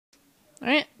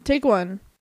Alright, take one.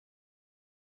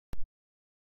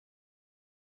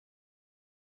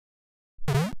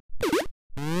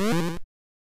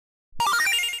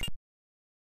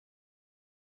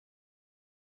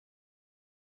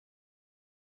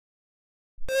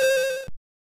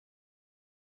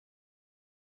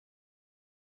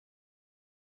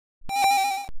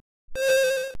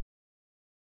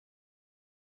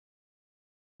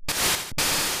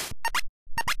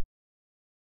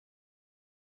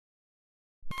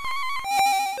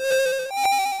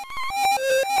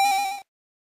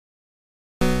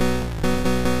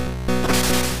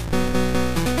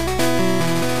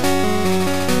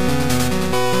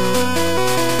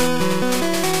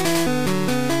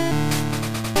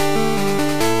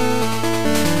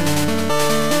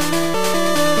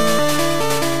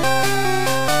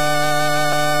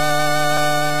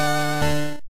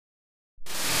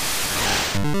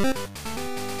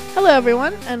 Hello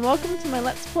everyone, and welcome to my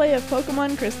Let's Play of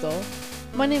Pokemon Crystal.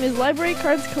 My name is Library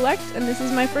Cards Collect, and this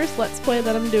is my first Let's Play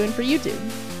that I'm doing for YouTube.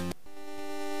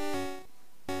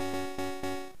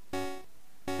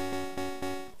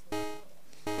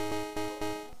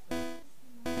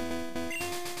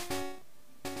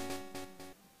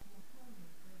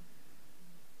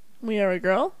 We are a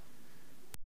girl.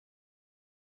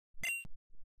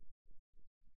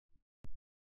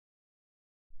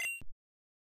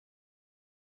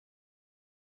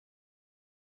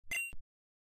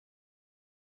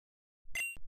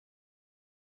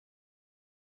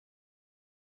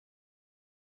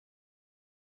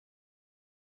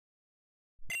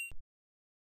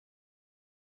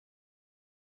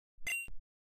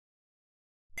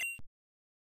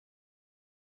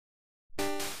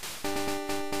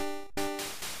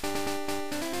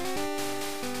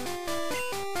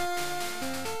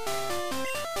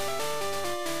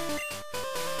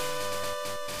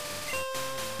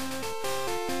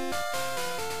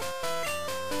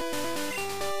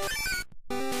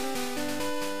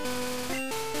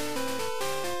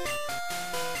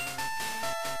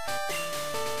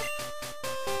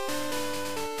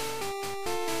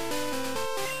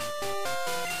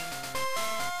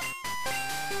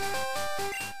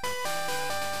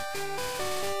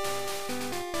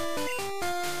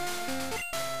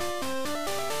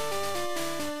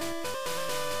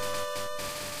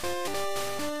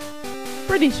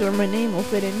 Pretty sure my name will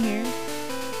fit in here.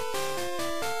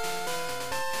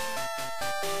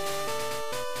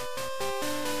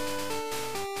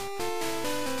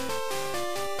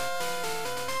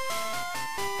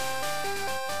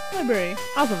 Library.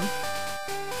 Awesome.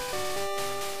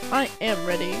 I am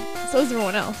ready. So is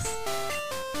everyone else.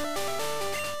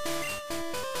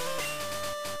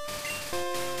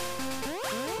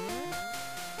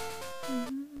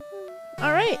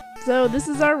 Alright, so this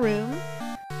is our room.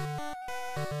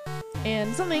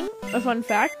 And a fun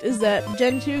fact, is that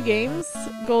Gen 2 games,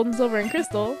 Gold, Silver, and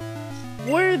Crystal,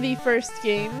 were the first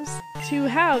games to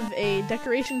have a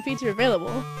decoration feature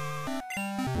available.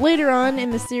 Later on in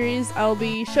the series, I'll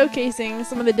be showcasing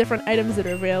some of the different items that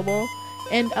are available,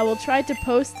 and I will try to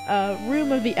post a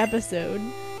room of the episode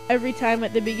every time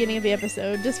at the beginning of the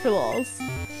episode, just for lulz.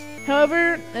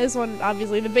 However, this one,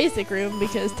 obviously the basic room,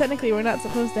 because technically we're not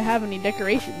supposed to have any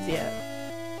decorations yet.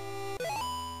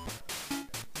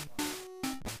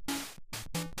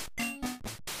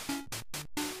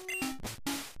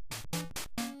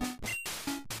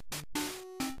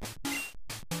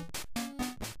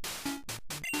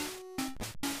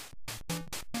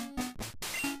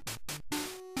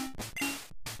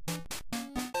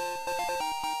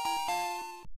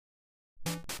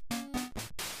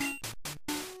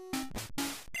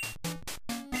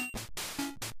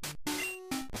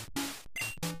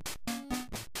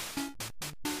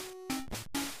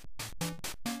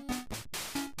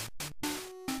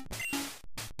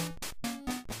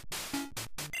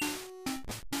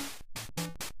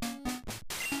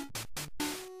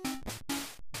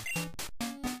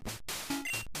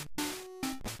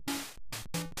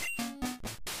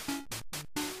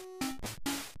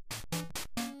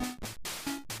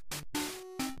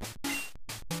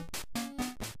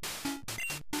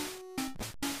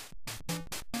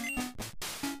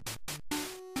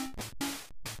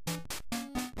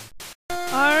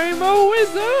 I'm a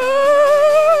wizard!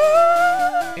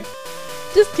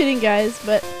 Just kidding, guys,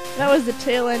 but that was the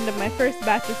tail end of my first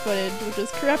batch of footage, which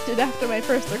was corrupted after my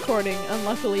first recording,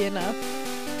 unluckily enough.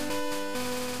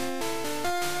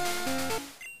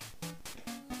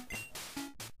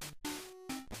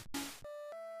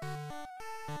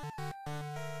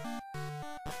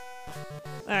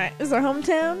 Alright, this is our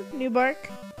hometown, New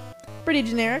Bark. Pretty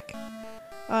generic.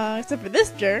 Except for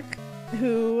this jerk,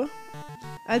 who,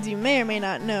 as you may or may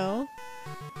not know,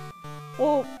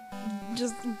 will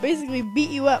just basically beat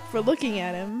you up for looking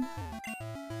at him.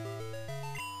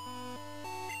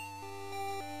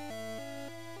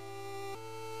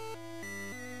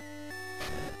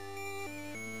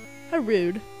 How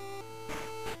rude.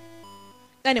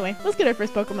 Anyway, let's get our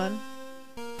first Pokemon.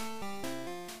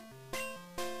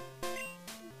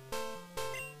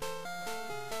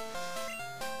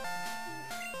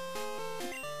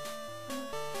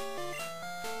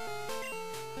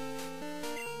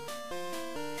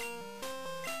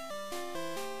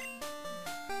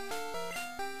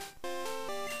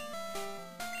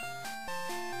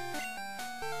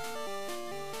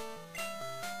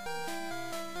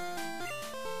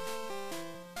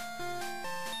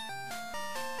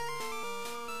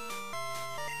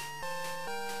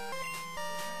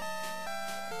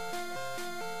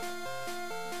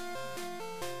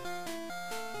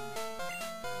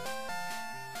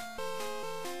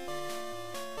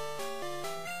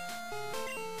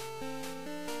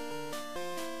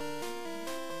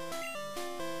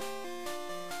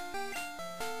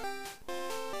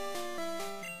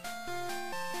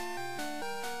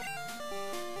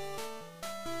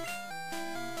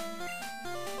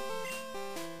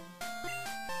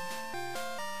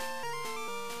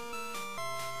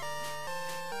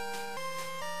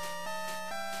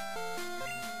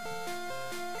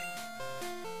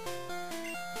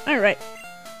 Alright.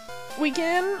 We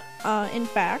can, in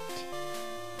fact,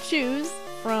 choose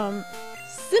from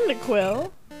Cyndaquil,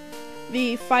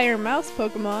 the Fire Mouse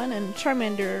Pokemon and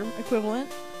Charmander equivalent.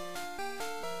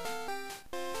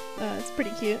 It's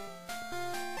pretty cute.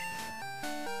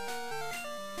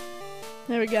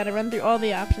 There we go, to run through all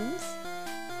the options.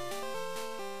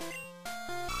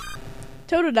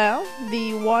 Totodile,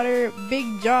 the Water Big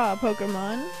Jaw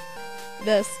Pokemon,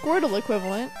 the Squirtle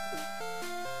equivalent.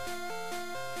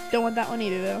 Don't want that one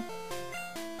either, though.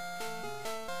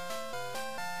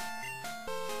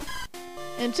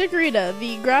 And Chikorita,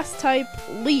 the Grass-type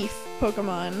Leaf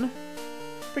Pokemon.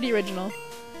 Pretty original.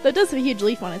 Though it does have a huge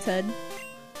leaf on its head.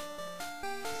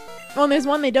 Oh, and there's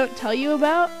one they don't tell you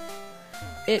about.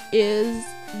 It is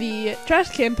the trash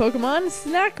can Pokemon,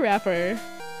 Snack Wrapper.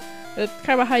 With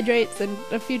carbohydrates and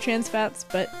a few trans fats,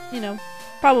 but, you know,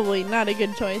 probably not a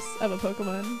good choice of a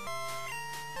Pokemon.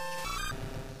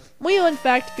 We'll in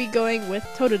fact be going with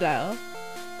Totodile,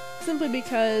 simply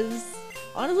because,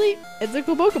 honestly, it's a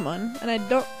cool Pokemon, and I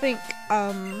don't think,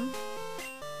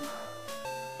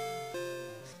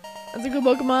 it's a cool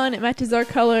Pokemon, it matches our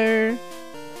color,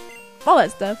 all that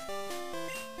stuff.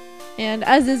 And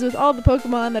as is with all the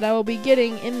Pokemon that I will be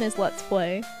getting in this Let's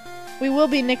Play, we will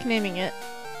be nicknaming it.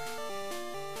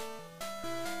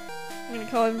 I'm gonna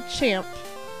call him Champ,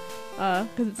 because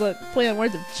it's a play on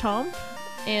words of chomp,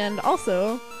 and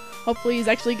also, hopefully he's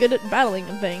actually good at battling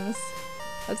and things.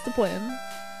 That's the plan.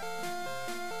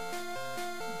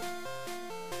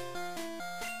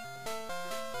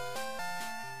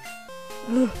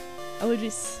 Ugh,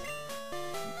 allergies.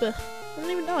 Ugh. I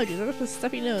don't even know allergies, I just have a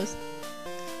stuffy nose.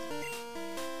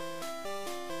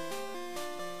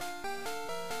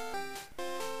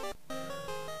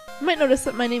 You might notice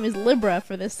that my name is Libra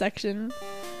for this section.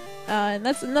 And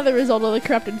that's another result of the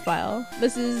corrupted file.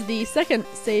 This is the second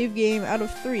save game out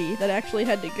of 3 that I actually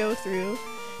had to go through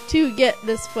to get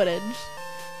this footage.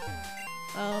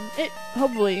 It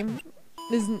hopefully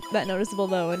isn't that noticeable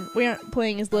though, and we aren't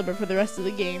playing as Libra for the rest of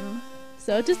the game.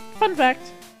 So just fun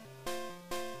fact.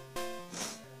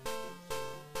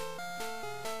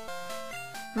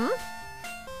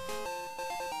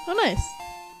 Oh nice.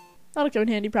 That'll come in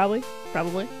handy probably.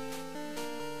 Probably.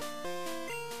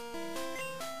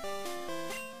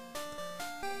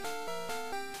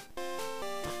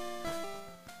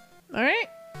 Alright,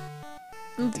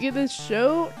 let's get this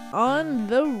show on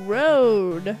the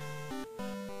road.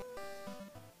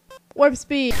 Warp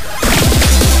speed.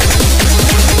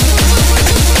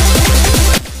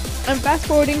 I'm fast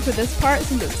forwarding for this part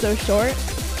since it's so short,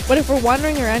 but if we're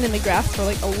wandering around in the grass for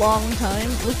like a long time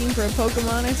looking for a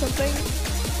Pokemon or something,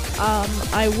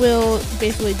 I will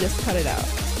basically just cut it out.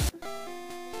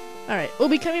 Alright, we'll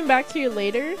be coming back here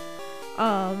later.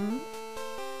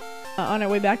 On our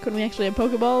way back when we actually have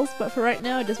Pokeballs, but for right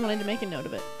now I just wanted to make a note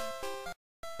of it.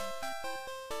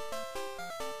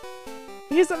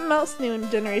 Here's something else new in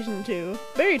Generation 2.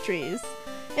 Berry trees.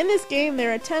 In this game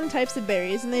there are 10 types of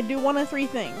berries and they do one of 3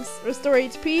 things. Restore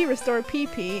HP, restore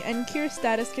PP, and cure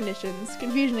status conditions,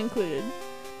 confusion included.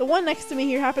 The one next to me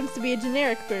here happens to be a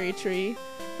generic berry tree,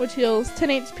 which heals 10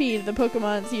 HP to the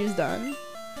Pokemon it's used on.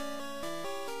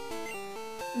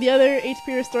 The other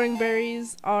HP restoring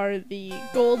berries are the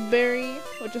Gold Berry,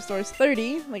 which restores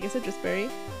 30, like a citrus berry.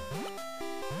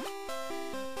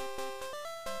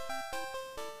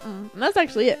 And that's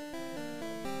actually it.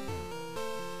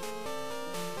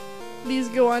 These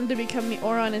go on to become the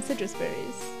Oron and Citrus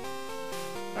Berries.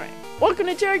 Alright, welcome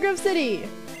to Cherry Grove City!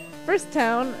 First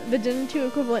town, the Gen 2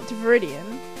 equivalent to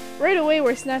Viridian. Right away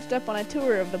we're snatched up on a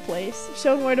tour of the place,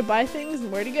 shown where to buy things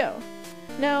and where to go.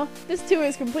 Now, this tour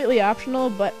is completely optional,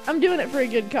 but I'm doing it for a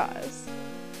good cause.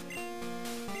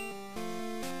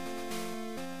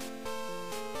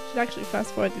 Should actually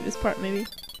fast forward through this part maybe.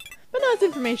 But no, it's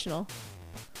informational.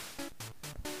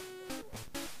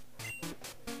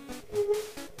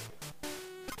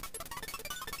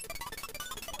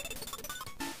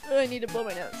 Oh, I need to blow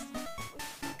my nose.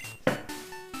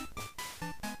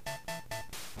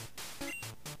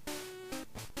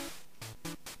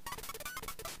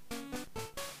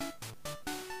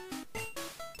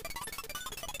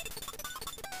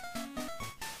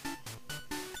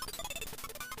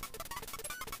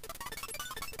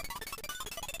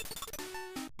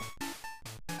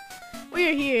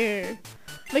 We're here!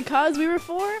 The cause we were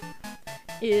for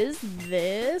is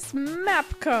this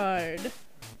map card.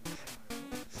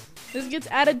 This gets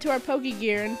added to our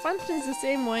Pokegear and functions the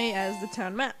same way as the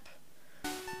town map.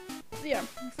 So yeah,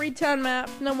 free town map,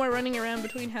 no more running around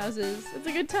between houses. It's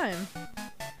a good time.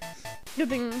 Good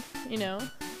thing, you know.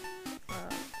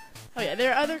 Oh yeah,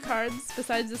 there are other cards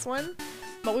besides this one,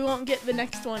 but we won't get the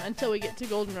next one until we get to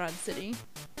Goldenrod City.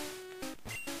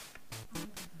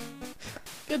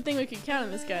 Good thing we could count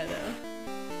on this guy though.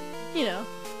 You know,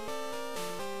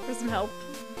 for some help.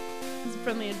 Some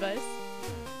friendly advice.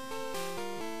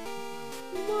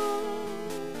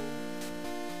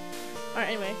 Alright,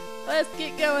 anyway, let's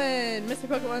get going! Mr.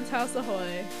 Pokemon's house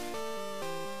ahoy!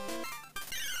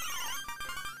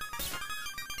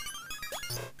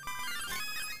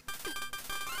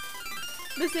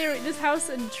 This house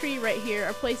and tree right here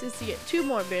are places to get 2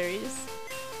 more berries.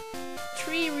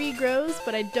 Tree regrows,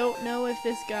 but I don't know if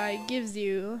this guy gives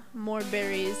you more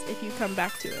berries if you come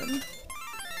back to him.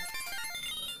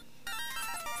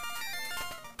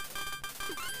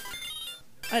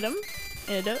 Item.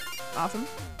 Antidote. Awesome.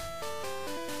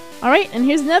 Alright, and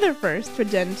here's another first for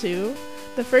Gen 2.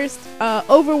 The first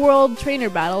overworld trainer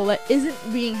battle that isn't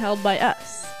being held by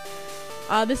us.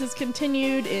 This is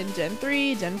continued in Gen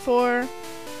 3, Gen 4,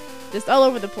 just all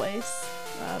over the place.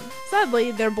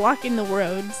 Sadly, they're blocking the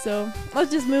road, so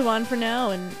let's just move on for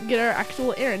now and get our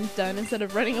actual errands done instead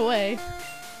of running away.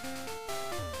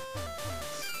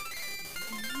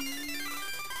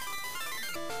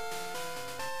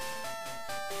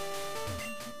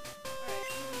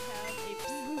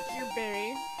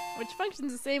 Which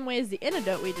functions the same way as the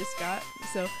antidote we just got,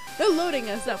 so they're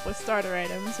loading us up with starter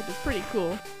items, which is pretty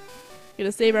cool.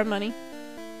 Gonna save our money.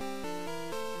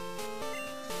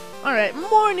 Alright,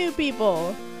 more new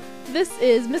people! This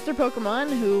is Mr.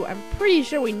 Pokemon, who I'm pretty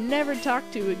sure we never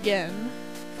talked to again,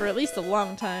 for at least a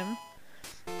long time.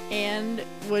 And,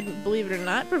 wouldn't believe it or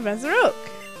not, Professor Oak!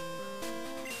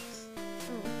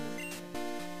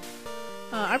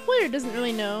 Our player doesn't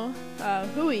really know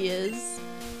who he is.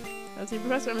 Let's see,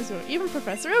 even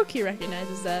Professor Oak, he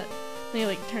recognizes that. And he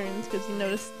like turns because he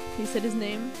noticed he said his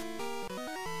name.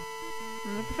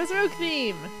 And the Professor Oak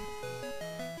theme!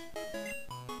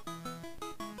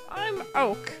 I'm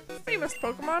Oak, famous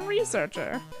Pokemon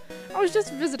researcher. I was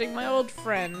just visiting my old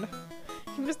friend,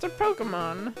 Mr.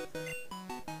 Pokemon.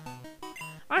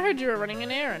 I heard you were running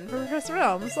an errand for Professor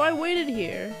Elm, so I waited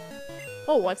here.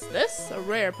 Oh, what's this? A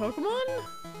rare Pokemon?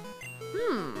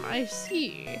 I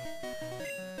see.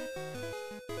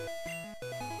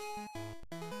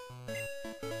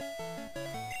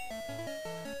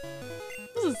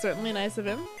 This is certainly nice of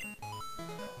him.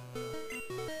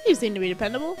 You seem to be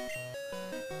dependable.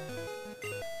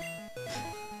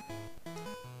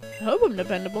 I hope I'm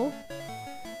dependable.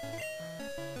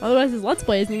 Otherwise his Let's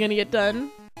Play isn't gonna get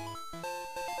done.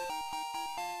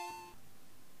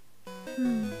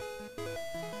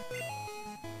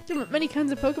 Many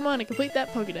kinds of Pokemon to complete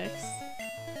that Pokedex.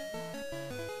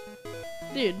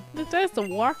 Dude, this guy has to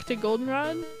walk to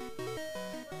Goldenrod?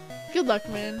 Good luck,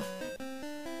 man.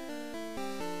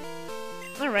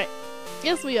 Alright.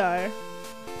 Yes, we are.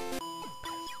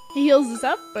 He heals us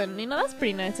up, and you know, that's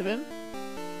pretty nice of him.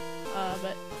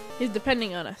 But he's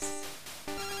depending on us.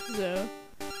 So.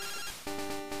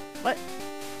 What?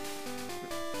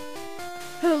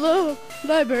 Hello!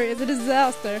 Library is a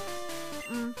disaster.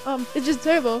 It's just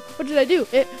terrible. What did I do?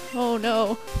 Oh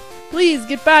no. Please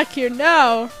get back here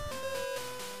now!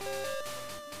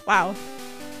 Wow.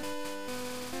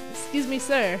 Excuse me,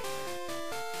 sir.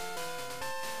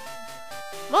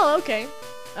 Well, okay.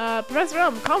 Professor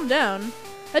Elm, calm down.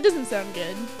 That doesn't sound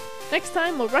good. Next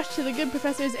time, we'll rush to the good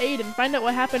professor's aid and find out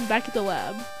what happened back at the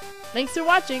lab. Thanks for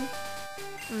watching!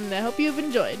 And I hope you've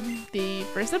enjoyed the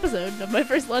first episode of my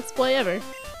first Let's Play ever.